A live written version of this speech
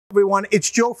Everyone, it's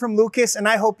Joe from Lucas, and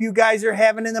I hope you guys are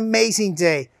having an amazing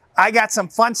day. I got some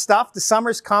fun stuff. The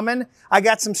summer's coming. I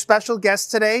got some special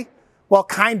guests today. Well,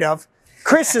 kind of.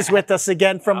 Chris is with us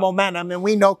again from Momentum, and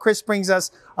we know Chris brings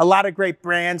us a lot of great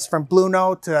brands from Blue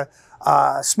Note to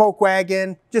Smoke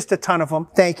Wagon, just a ton of them.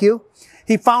 Thank you.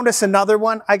 He found us another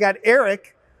one. I got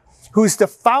Eric, who's the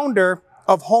founder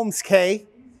of Holmes Cay.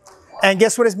 And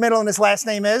guess what his middle and his last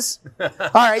name is? All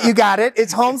right, you got it.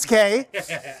 It's Holmes Cay.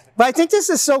 But I think this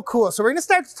is so cool. So we're going to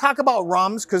start to talk about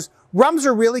rums because rums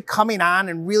are really coming on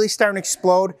and really starting to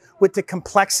explode with the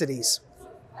complexities.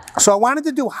 So I wanted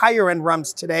to do higher end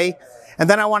rums today. And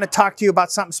then I want to talk to you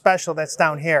about something special that's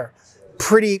down here.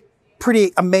 Pretty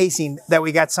amazing that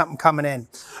we got something coming in.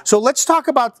 So let's talk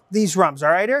about these rums. All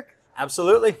right, Eric?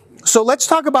 Absolutely. So let's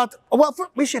talk about, well,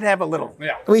 we should have a little.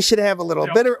 Yeah. We should have a little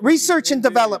bit of research and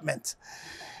development.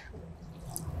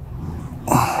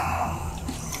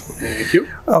 Thank you.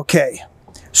 Okay.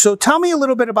 So tell me a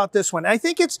little bit about this one. I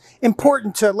think it's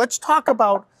important to, let's talk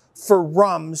about for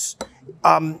rums.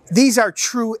 These are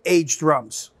true aged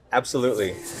rums.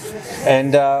 Absolutely.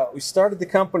 And we started the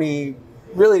company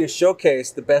really to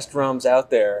showcase the best rums out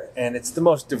there. And it's the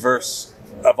most diverse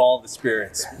of all the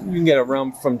spirits. You can get a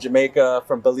rum from Jamaica,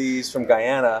 from Belize, from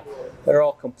Guyana. They're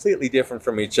all completely different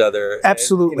from each other.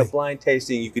 Absolutely. And in a blind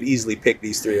tasting, you could easily pick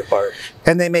these three apart.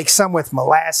 And they make some with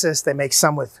molasses. They make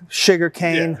some with sugar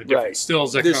cane. Yeah, the different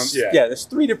stills that come. Yeah, there's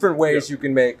three different ways you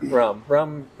can make rum.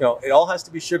 Rum, you know, it all has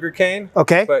to be sugar cane.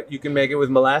 Okay. But you can make it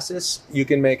with molasses. You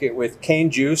can make it with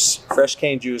cane juice, fresh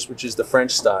cane juice, which is the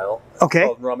French style. Okay. It's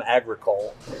called rum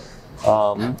agricole.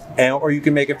 Or you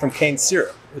can make it from cane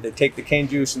syrup, where they take the cane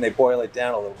juice and they boil it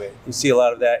down a little bit. You see a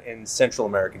lot of that in Central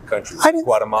American countries,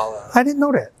 Guatemala. I didn't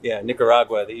know that. Yeah,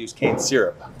 Nicaragua, they use cane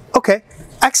syrup. Okay,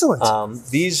 excellent.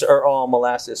 These are all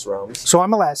molasses rums. So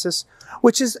I'm molasses,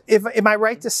 which is, am I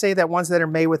right to say that ones that are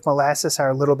made with molasses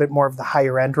are a little bit more of the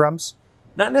higher end rums?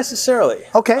 Not necessarily.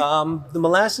 Okay. The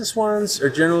molasses ones are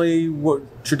generally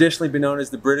what traditionally been known as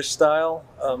the British style,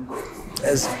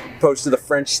 as opposed to the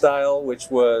French style, which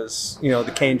was, you know,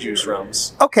 the cane juice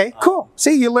rums. Okay, cool.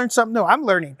 See, you learned something new. I'm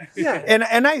learning. Yeah.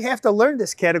 And I have to learn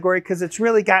this category because it's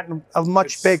really gotten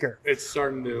much bigger. It's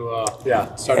starting to,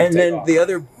 And then the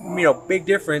other, you know, big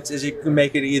difference is you can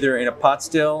make it either in a pot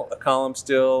still, a column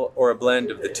still, or a blend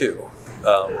of the two.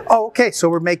 Okay. So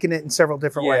we're making it in several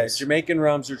different ways. Jamaican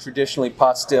rums are traditionally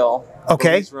pot still. Okay.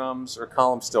 Belize rums are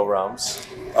column still rums.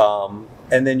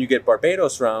 And then you get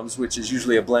Barbados rums, which is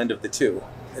usually a blend of the two.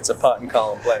 It's a pot and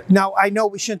column blend. Now, I know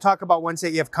we shouldn't talk about ones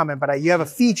that you have coming, but you have a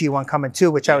Fiji one coming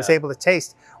too, which I was able to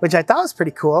taste, which I thought was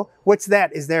pretty cool. What's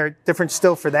that? Is there a different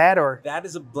still for that, or? That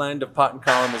is a blend of pot and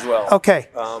column as well. Okay.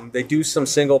 They do some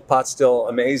single pot still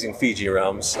amazing Fiji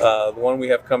rums. The one we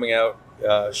have coming out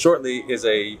shortly is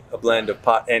a blend of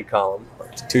pot and column,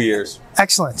 2 years.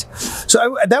 Excellent.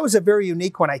 So that was a very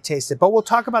unique one I tasted, but we'll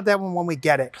talk about that one when we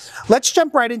get it. Let's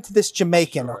jump right into this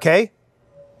Jamaican, okay?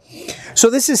 So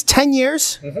this is 10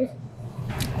 years? Mm-hmm.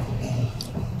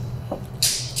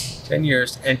 10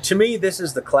 years. And to me, this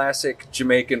is the classic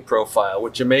Jamaican profile.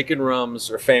 What Jamaican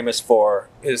rums are famous for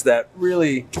is that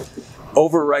really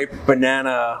overripe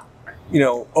banana, you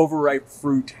know, overripe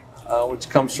fruit, which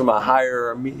comes from a higher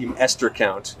or medium ester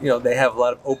count. You know, they have a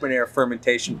lot of open air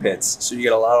fermentation pits, so you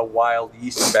get a lot of wild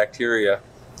yeast and bacteria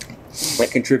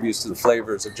that contributes to the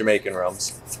flavors of Jamaican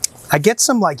rums. I get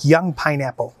some like young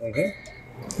pineapple. Mm-hmm.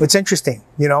 It's interesting,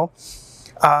 you know.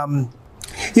 And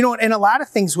a lot of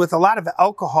things with a lot of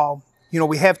alcohol, you know,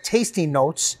 we have tasting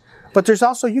notes, but there's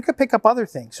also, you could pick up other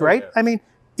things, right? Yeah. I mean,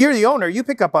 you're the owner, you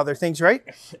pick up other things, right?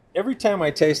 Every time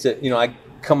I taste it, you know, I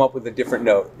come up with a different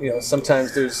note. You know,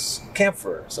 sometimes there's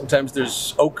camphor, sometimes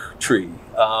there's oak tree,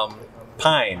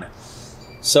 pine.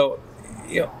 So,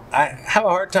 you know, I have a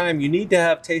hard time. You need to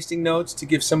have tasting notes to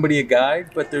give somebody a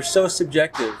guide, but they're so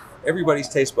subjective. Everybody's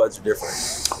taste buds are different.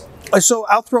 So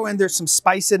I'll throw in, there's some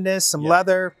spice in this, some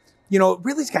leather. You know, it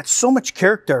really's got so much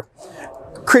character.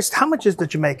 Chris, how much is the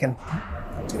Jamaican?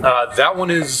 that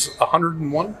one is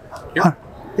 101 here.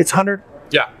 It's 100?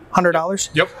 Yeah. $100?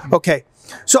 Yep. Okay.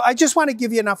 So I just want to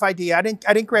give you enough idea. I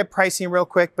didn't grab pricing real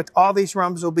quick, but all these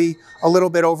rums will be a little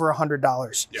bit over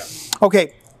 $100. Yeah.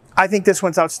 Okay. I think this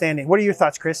one's outstanding. What are your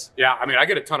thoughts, Chris? Yeah, I mean, I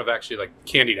get a ton of actually like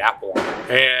candied apple on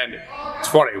it. And it's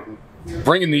funny,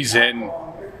 bringing these in,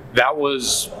 that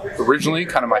was originally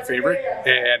kind of my favorite.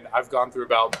 And I've gone through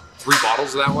about 3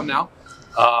 bottles of that one now.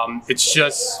 It's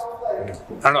just,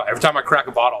 I don't know, every time I crack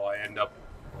a bottle, I end up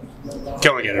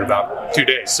killing it in about 2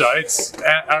 days. So it's,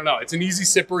 I don't know, it's an easy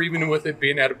sipper, even with it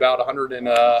being at about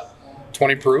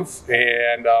 120 proof.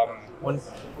 And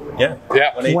Yeah.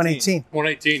 Yeah. 118.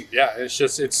 118. Yeah,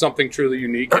 it's something truly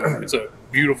unique, and it's a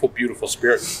beautiful, beautiful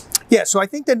spirit. Yeah, so I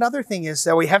think another thing is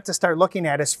that we have to start looking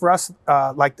at is for us,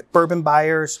 like the bourbon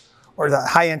buyers or the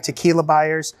high-end tequila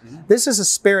buyers, this is a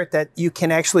spirit that you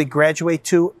can actually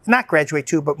not graduate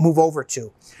to, but move over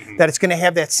to. That it's going to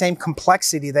have that same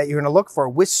complexity that you're going to look for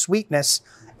with sweetness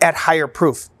at higher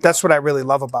proof. That's what I really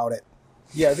love about it.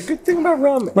 Yeah, the good thing about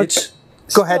rum,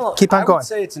 Go ahead, keep on going. I would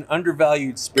say it's an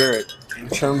undervalued spirit in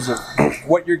terms of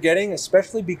what you're getting,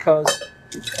 especially because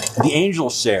the angel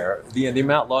share, the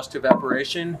amount lost to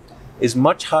evaporation, is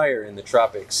much higher in the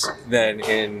tropics than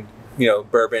in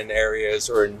bourbon areas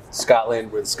or in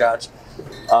Scotland with Scotch.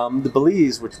 The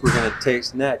Belize, which we're going to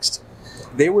taste next,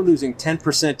 they were losing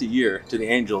 10% a year to the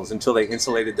angels until they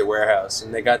insulated their warehouse,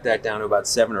 and they got that down to about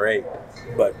 7 or 8.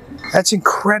 But that's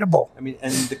incredible. I mean,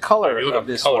 and the color of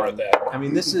this one. I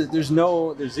mean, there's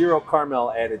zero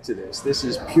caramel added to this. This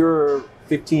is pure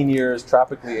 15 years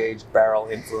tropically aged barrel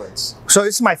influence. So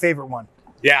this is my favorite one.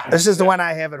 Yeah, this is the one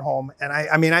I have at home, and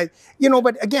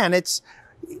but again,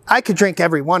 I could drink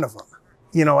every one of them.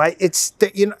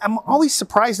 I'm always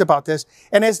surprised about this.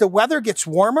 And as the weather gets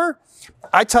warmer,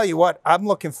 I tell you what, I'm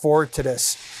looking forward to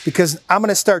this because I'm going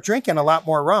to start drinking a lot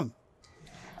more rum.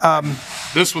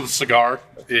 This with a cigar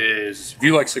is, if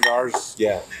you like cigars,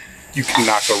 you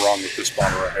cannot go wrong with this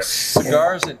bottle right here.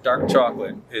 Cigars and dark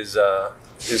chocolate is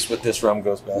what this rum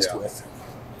goes best with.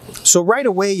 So right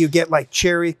away you get like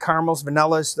cherry, caramels,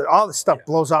 vanillas, all the stuff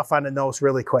blows off on the nose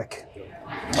really quick.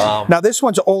 Now this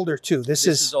one's older too. This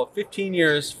is 15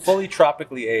 years fully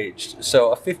tropically aged.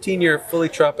 So a 15-year fully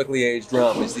tropically aged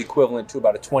rum is the equivalent to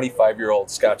about a 25-year-old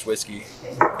Scotch whiskey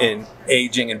in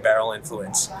aging and barrel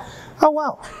influence. Oh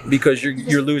wow! Because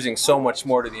you're losing so much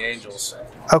more to the angels.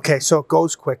 Okay, so it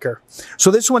goes quicker.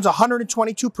 So this one's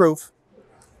 122 proof.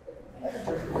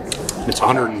 It's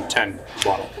 110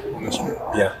 bottle on this one.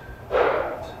 Yeah.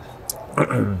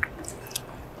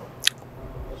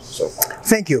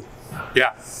 Thank you.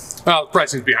 Yeah. Well, the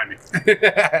pricing's behind me.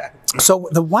 So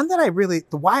the one that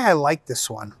why I like this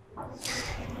one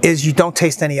is you don't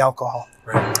taste any alcohol.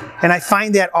 Right. And I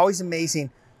find that always amazing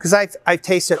because I've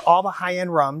tasted all the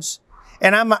high-end rums,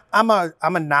 and I'm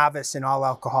a novice in all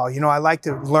alcohol. I like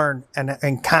to learn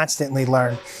and constantly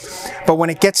learn. But when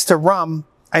it gets to rum,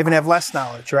 I even have less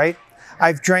knowledge, right?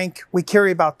 We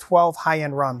carry about 12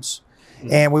 high-end rums,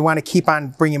 and we want to keep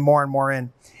on bringing more and more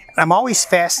in. I'm always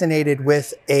fascinated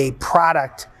with a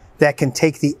product that can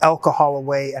take the alcohol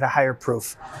away at a higher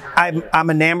proof. I'm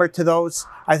enamored to those.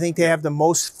 I think they have the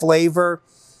most flavor,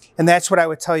 and that's what I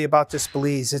would tell you about this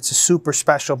Belize. It's a super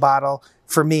special bottle.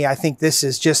 For me, I think this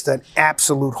is just an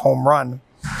absolute home run.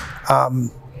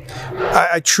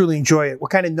 I truly enjoy it.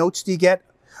 What kind of notes do you get?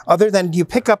 Other than I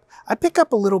pick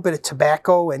up a little bit of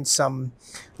tobacco and some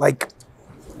like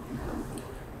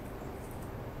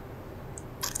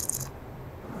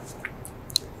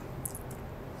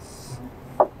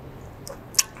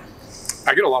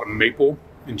I get a lot of maple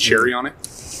and cherry on it.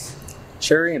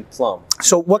 Cherry and plum.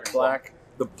 So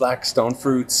the black stone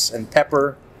fruits and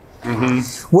pepper.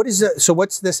 Mm-hmm. What is it? So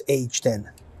what's this aged in?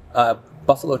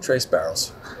 Buffalo Trace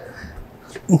barrels.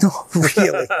 No,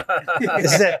 really?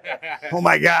 Is that? Oh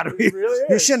my God!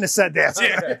 You shouldn't have said that.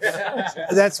 Yeah.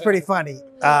 That's pretty funny.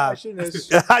 I'm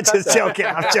just joking.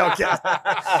 I'm joking.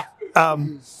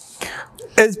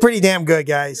 It's pretty damn good,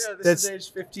 guys. Yeah, this is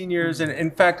aged 15 years, and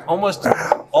in fact, almost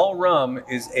all rum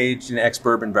is aged in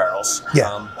ex-bourbon barrels.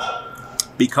 Yeah.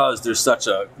 Because there's such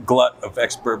a glut of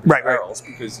ex-bourbon barrels,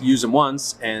 because you use them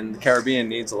once, and the Caribbean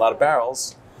needs a lot of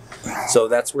barrels, so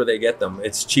that's where they get them.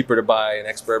 It's cheaper to buy an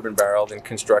ex-bourbon barrel than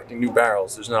constructing new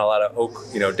barrels. There's not a lot of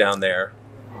oak, down there.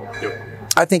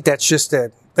 I think that's just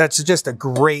a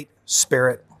great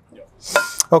spirit.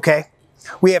 Okay,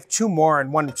 we have 2 more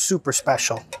and one super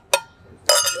special.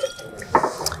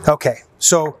 Okay,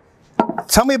 so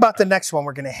tell me about the next one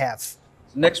we're going to have.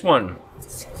 Next one,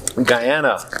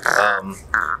 Guyana.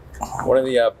 One of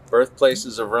the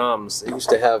birthplaces of rums. They used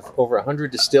to have over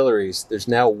 100 distilleries. There's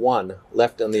now 1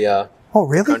 left in the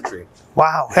country.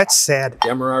 Wow, that's sad.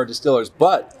 Demerara Distillers.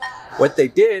 But what they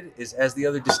did is, as the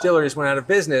other distilleries went out of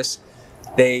business,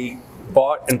 they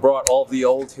bought and brought all the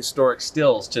old historic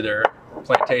stills to their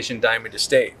plantation diamond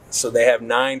estate. So they have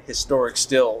 9 historic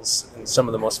stills, and some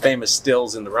of the most famous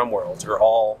stills in the rum world are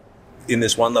all in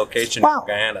this one location in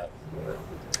Guyana.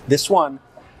 This one,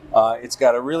 it's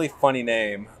got a really funny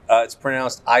name. It's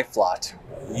pronounced Iflot,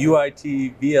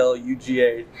 Uitvlugat.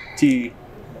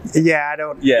 Yeah, I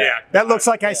don't. Yeah. That looks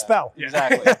like I spell.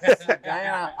 Exactly. It's a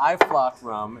Guyana Iflot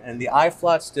rum, and the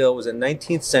Iflot still was a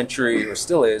 19th century, or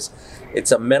still is.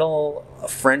 It's a metal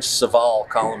French Saval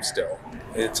column still.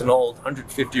 It's an old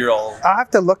 150-year-old. I'll have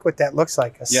to look what that looks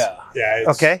like. Yeah.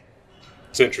 Okay.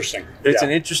 It's interesting. It's an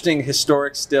interesting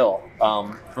historic still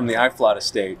from the Iflot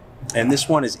estate, and this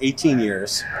one is 18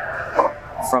 years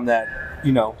from that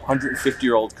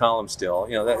 150-year-old column still,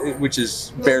 which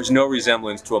bears no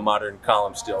resemblance to a modern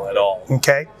column still at all.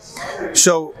 Okay.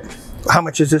 So, how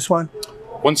much is this one?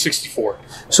 $164.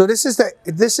 So this is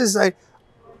a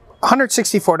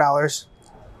 $164.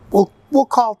 We'll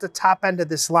call it the top end of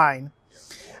this line.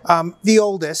 The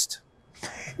oldest.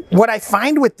 What I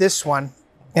find with this one,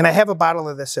 and I have a bottle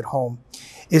of this at home,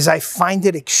 is I find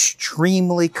it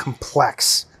extremely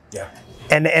complex. Yeah.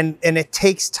 And it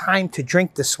takes time to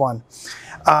drink this one.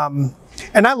 And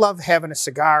I love having a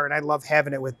cigar, and I love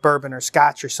having it with bourbon or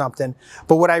scotch or something.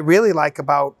 But what I really like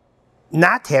about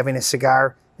not having a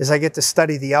cigar is I get to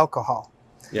study the alcohol.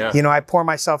 Yeah. I pour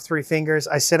myself 3 fingers.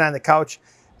 I sit on the couch.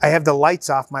 I have the lights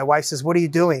off. My wife says, "What are you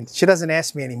doing?" She doesn't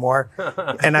ask me anymore.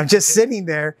 And I'm just sitting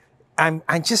there. I'm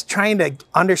just trying to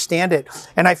understand it.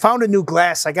 And I found a new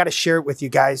glass. I got to share it with you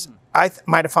guys. I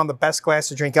might have found the best glass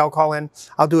to drink alcohol in.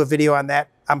 I'll do a video on that.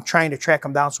 I'm trying to track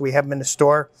them down so we have them in the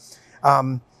store.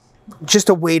 Just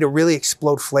a way to really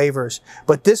explode flavors.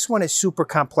 But this one is super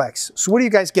complex. So what do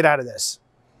you guys get out of this?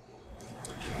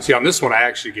 See, on this one,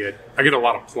 I get a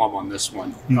lot of plum on this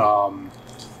one.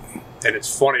 And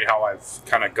it's funny how I've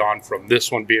kind of gone from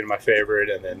this one being my favorite,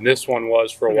 and then this one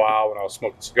was for a while when I was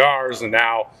smoking cigars, and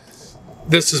now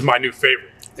this is my new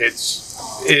favorite.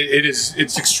 It's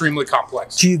extremely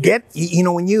complex. Do you get,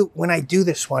 when I do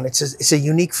this one, it's a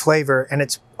unique flavor, and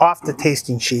it's off the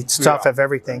tasting sheets. It's off of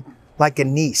everything, like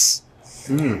anise.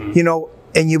 And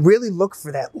you really look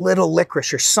for that little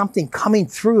licorice or something coming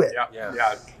through it.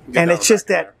 Yeah. And it's just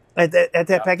that at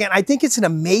that back end. I think it's an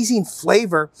amazing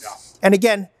flavor. Yeah. And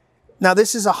again, now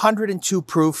this is 102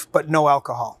 proof, but no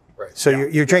alcohol. Right. So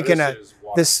you're drinking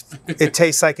this. It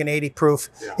tastes like an 80 proof.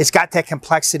 Yeah. It's got that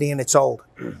complexity, and it's old.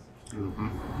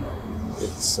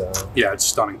 It's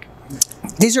stunning.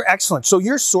 These are excellent. So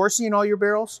you're sourcing all your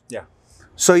barrels? Yeah.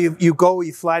 So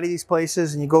you fly to these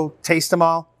places and you go taste them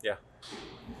all? Yeah.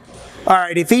 All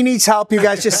right, if he needs help, you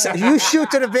guys just you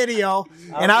shoot to the video,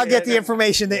 and I'll get the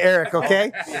information to Eric,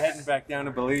 okay? We're heading back down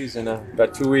to Belize in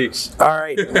about 2 weeks. All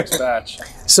right. Next batch.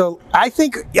 So I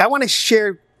want to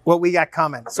share what we got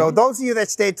coming. So those of you that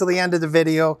stayed till the end of the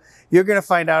video, you're going to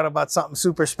find out about something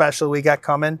super special we got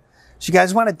coming. So you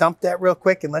guys want to dump that real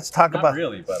quick, and let's talk about... Not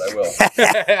really, but I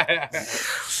will.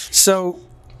 So,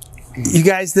 you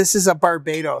guys, this is a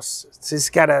Barbados.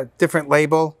 It's got a different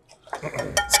label.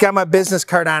 It's got my business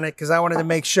card on it because I wanted to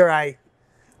make sure I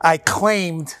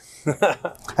claimed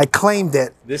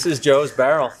it. This is Joe's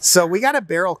barrel. So we got a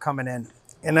barrel coming in,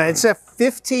 and it's a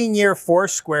 15-year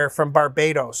Foursquare from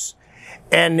Barbados,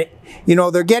 and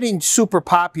they're getting super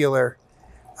popular.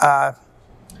 Fred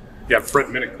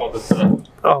Minnick called it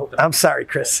I'm sorry,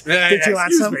 Chris. Did you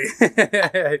want some?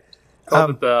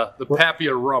 Called it the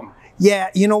Papia rum.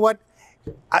 Yeah, you know what?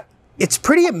 It's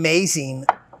pretty amazing.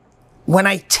 When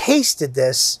I tasted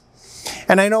this,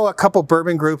 and I know a couple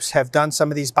bourbon groups have done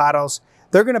some of these bottles,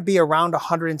 they're going to be around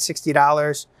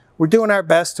 $160. We're doing our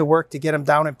best to work to get them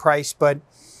down in price, but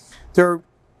they're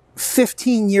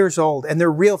 15 years old, and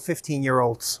they're real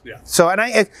 15-year-olds. Yeah. So,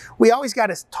 we always got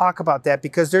to talk about that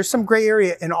because there's some gray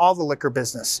area in all the liquor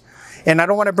business. And I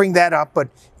don't want to bring that up, but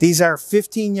these are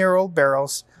 15-year-old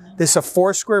barrels. This is a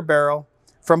Foursquare barrel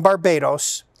from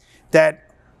Barbados that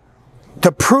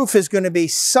the proof is going to be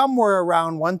somewhere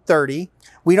around 130.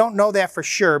 We don't know that for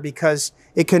sure because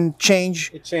it can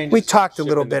change. It changes. We talked a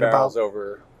little bit about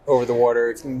over the water.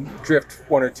 It can drift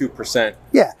 1 or 2%.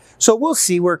 Yeah. So we'll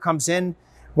see where it comes in.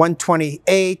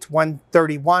 128,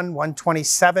 131,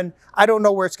 127. I don't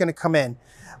know where it's going to come in.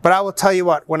 But I will tell you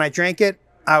what, when I drank it,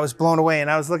 I was blown away.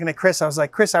 And I was looking at Chris. I was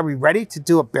like, Chris, are we ready to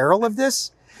do a barrel of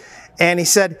this? And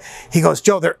he goes,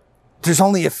 Joe, there's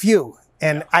only a few.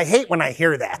 And I hate when I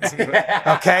hear that.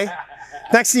 Okay?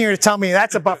 Next thing you're going to tell me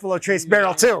that's a Buffalo Trace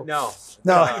barrel too. No.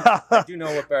 I do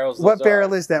know what barrels those What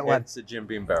barrel is that one? It's a Jim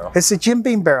Beam barrel. It's a Jim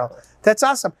Beam barrel. That's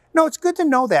awesome. No, it's good to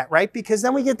know that, right? Because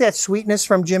then we get that sweetness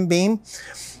from Jim Beam.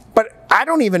 But I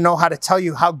don't even know how to tell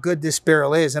you how good this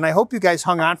barrel is. And I hope you guys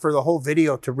hung on for the whole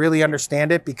video to really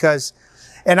understand it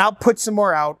and I'll put some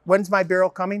more out. When's my barrel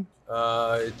coming?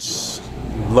 It's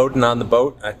loading on the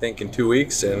boat, I think, in 2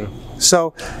 weeks, and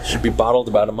so should be bottled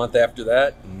about a month after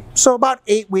that. So about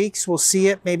 8 weeks, we'll see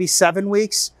it, maybe 7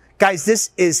 weeks. Guys, this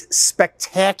is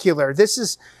spectacular. This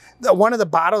one of the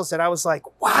bottles that I was like,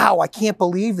 wow, I can't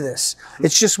believe this.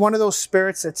 It's just one of those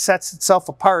spirits that sets itself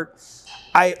apart.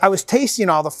 I was tasting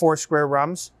all the Foursquare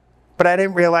rums, but I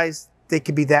didn't realize they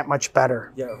could be that much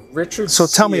better. Yeah, Richard So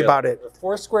tell me about it. The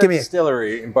Foursquare Give me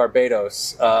Distillery in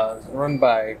Barbados, run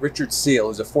by Richard Seal,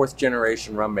 who's a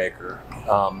fourth-generation rum maker.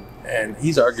 And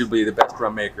he's arguably the best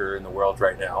rum maker in the world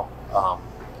right now.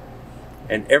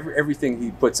 And everything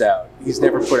he puts out, he's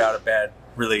never put out a bad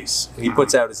release. He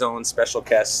puts out his own special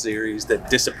cast series that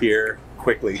disappear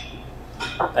quickly.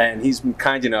 And he's been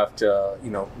kind enough to,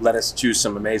 let us choose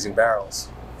some amazing barrels.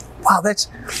 Wow,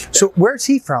 so where's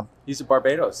he from? He's a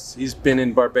Barbados. He's been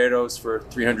in Barbados for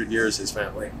 300 years, his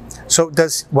family. So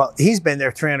he's been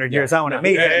there 300 years. I want to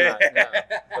meet him.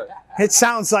 It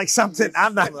sounds like something.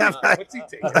 I'm not. What's he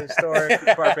taking? Historic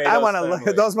Barbados I want to look.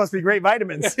 family. Those must be great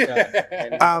vitamins.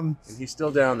 And he's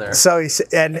still down there.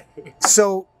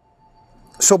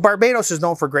 So Barbados is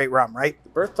known for great rum, right? The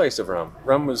birthplace of rum.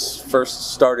 Rum was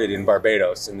first started in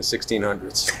Barbados in the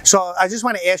 1600s. So I just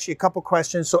want to ask you a couple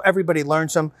questions so everybody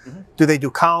learns them. Do they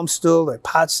do column still or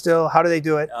pot still? How do they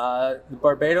do it? The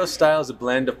Barbados style is a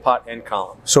blend of pot and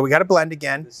column. So we got to blend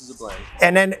again. This is a blend.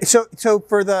 And then so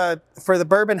for the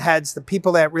bourbon heads, the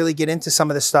people that really get into some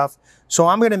of this stuff. So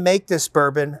I'm going to make this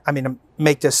bourbon.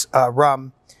 Make this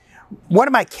rum. What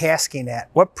am I casking at?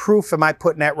 What proof am I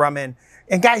putting that rum in?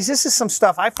 And guys, this is some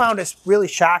stuff I found is really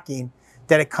shocking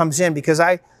that it comes in because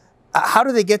how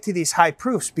do they get to these high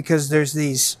proofs? Because there's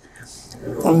these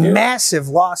massive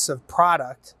loss of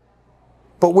product.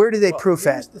 But where do they proof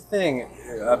at? Here's the thing.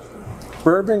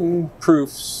 Bourbon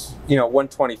proofs,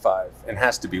 125 and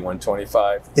has to be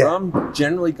 125. Yeah. Rum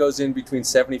generally goes in between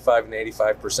 75 and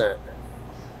 85%.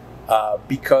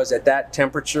 Because at that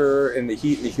temperature and the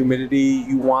heat and the humidity,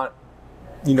 you want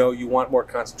more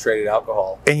concentrated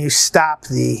alcohol. And you stop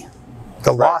the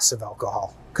loss of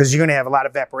alcohol because you're going to have a lot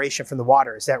of evaporation from the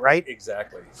water. Is that right?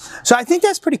 Exactly. So I think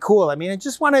that's pretty cool. I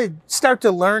just want to start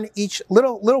to learn each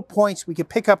little points we could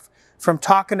pick up from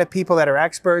talking to people that are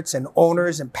experts and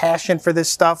owners and passion for this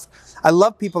stuff. I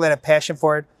love people that have passion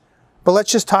for it. But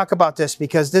let's just talk about this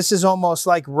because this is almost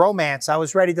like romance. I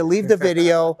was ready to leave the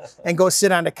video and go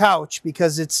sit on the couch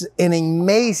because it's an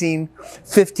amazing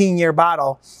 15-year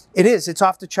bottle. It is. It's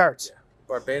off the charts.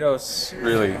 Barbados,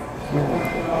 really.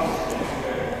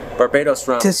 Barbados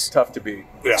rum is tough to beat.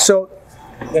 Yeah. So,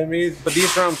 but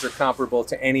these rums are comparable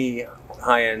to any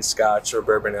high-end Scotch or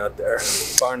bourbon out there,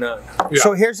 bar none. Yeah.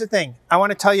 So here's the thing. I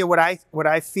want to tell you what I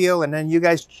feel, and then you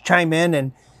guys chime in.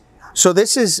 And so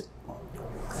this is,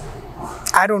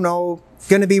 I don't know,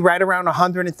 going to be right around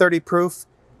 130 proof.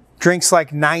 Drinks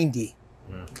like 90.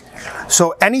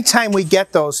 So anytime we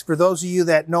get those, for those of you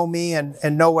that know me and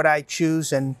know what I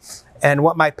choose and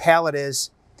what my palate is,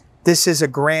 this is a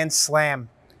grand slam.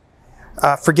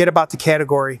 Forget about the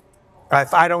category.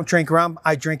 If I don't drink rum,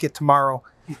 I drink it tomorrow.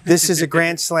 This is a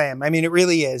grand slam. It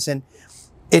really is. And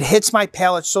it hits my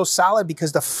palate so solid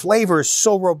because the flavor is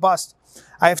so robust.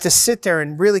 I have to sit there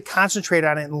and really concentrate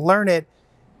on it and learn it,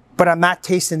 but I'm not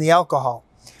tasting the alcohol.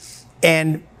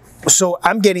 And so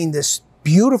I'm getting this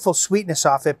beautiful sweetness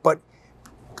off it, but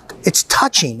it's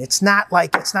touching. It's not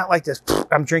like this.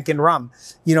 I'm drinking rum.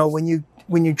 When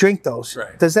you drink those,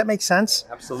 right. Does that make sense?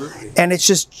 Absolutely. And it's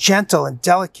just gentle and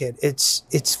delicate.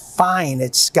 It's fine.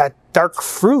 It's got dark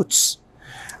fruits.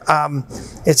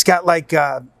 It's got like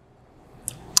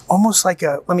almost like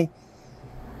a.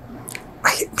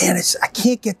 I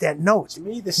can't get that note. To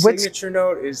me, the signature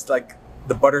note is like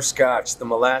the butterscotch, the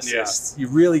molasses. Yeah. You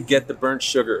really get the burnt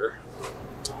sugar.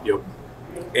 Yep.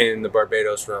 In the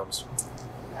Barbados rums.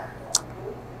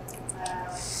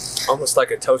 Almost like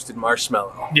a toasted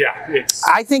marshmallow. Yeah.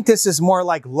 I think this is more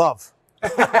like love.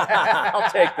 I'll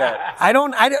take that. I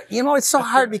don't, it's so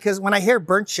hard because when I hear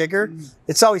burnt sugar,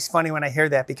 it's always funny when I hear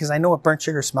that because I know what burnt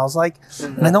sugar smells like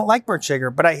and I don't like burnt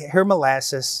sugar, but I hear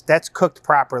molasses, that's cooked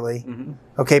properly.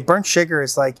 Okay. Burnt sugar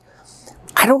is like,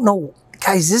 I don't know,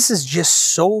 guys, this is just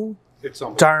so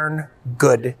darn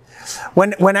good.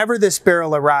 Whenever this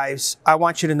barrel arrives, I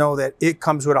want you to know that it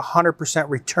comes with a 100%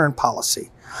 return policy.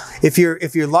 If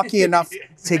you're lucky enough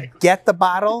to get the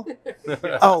bottle,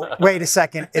 oh, wait a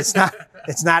second, it's not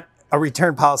a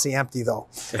return policy empty though,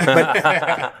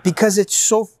 but because it's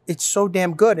so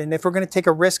damn good. And if we're going to take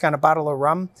a risk on a bottle of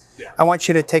rum, I want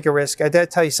you to take a risk. I gotta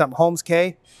tell you something, Holmes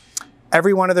Cay,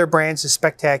 every one of their brands is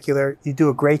spectacular. You do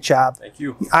a great job. Thank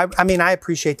you. I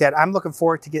appreciate that. I'm looking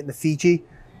forward to getting the Fiji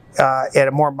at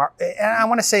a more, and I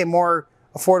want to say a more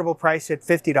affordable price at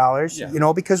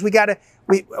 $50. Because I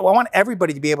want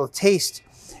everybody to be able to taste.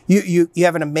 You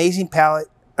have an amazing palate,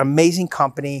 amazing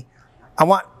company. I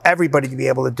want everybody to be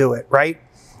able to do it, right?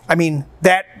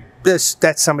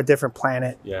 That's some a different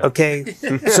planet. Yeah. Okay,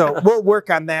 so we'll work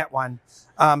on that one.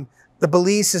 The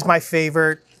Belize is my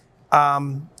favorite.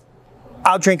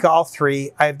 I'll drink all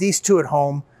three. I have these two at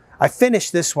home. I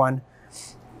finished this one.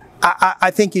 I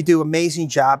think you do an amazing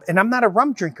job, and I'm not a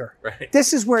rum drinker. Right.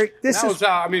 This is where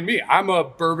I mean, me. I'm a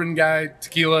bourbon guy,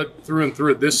 tequila through and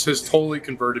through. This has totally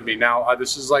converted me. Now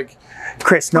this is like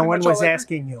Chris. No one much all was I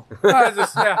asking you.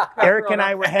 yeah, Eric and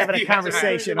I were having a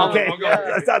conversation. Okay,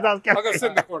 I'll go sit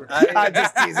in the corner. I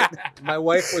just tease it. My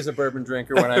wife was a bourbon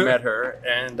drinker when I met her,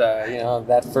 and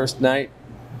that first night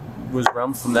was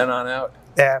rum from then on out.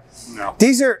 Yeah. No.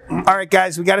 These are all right,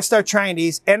 guys. We got to start trying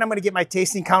these, and I'm going to get my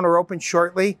tasting counter open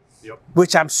shortly. Yep.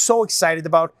 Which I'm so excited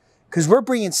about because we're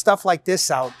bringing stuff like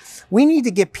this out. We need to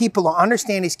get people to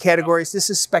understand these categories. This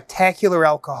is spectacular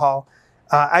alcohol.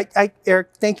 Eric,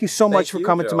 thank you so much for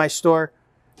coming to my store.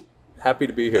 Happy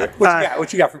to be here.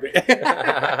 What you got for me?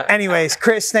 Anyways,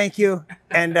 Chris, thank you.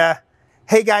 And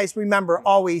hey, guys, remember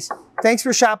always, thanks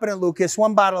for shopping at Lucas,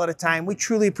 one bottle at a time. We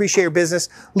truly appreciate your business.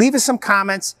 Leave us some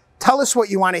comments. Tell us what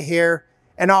you want to hear.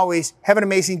 And always, have an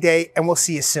amazing day, and we'll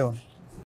see you soon.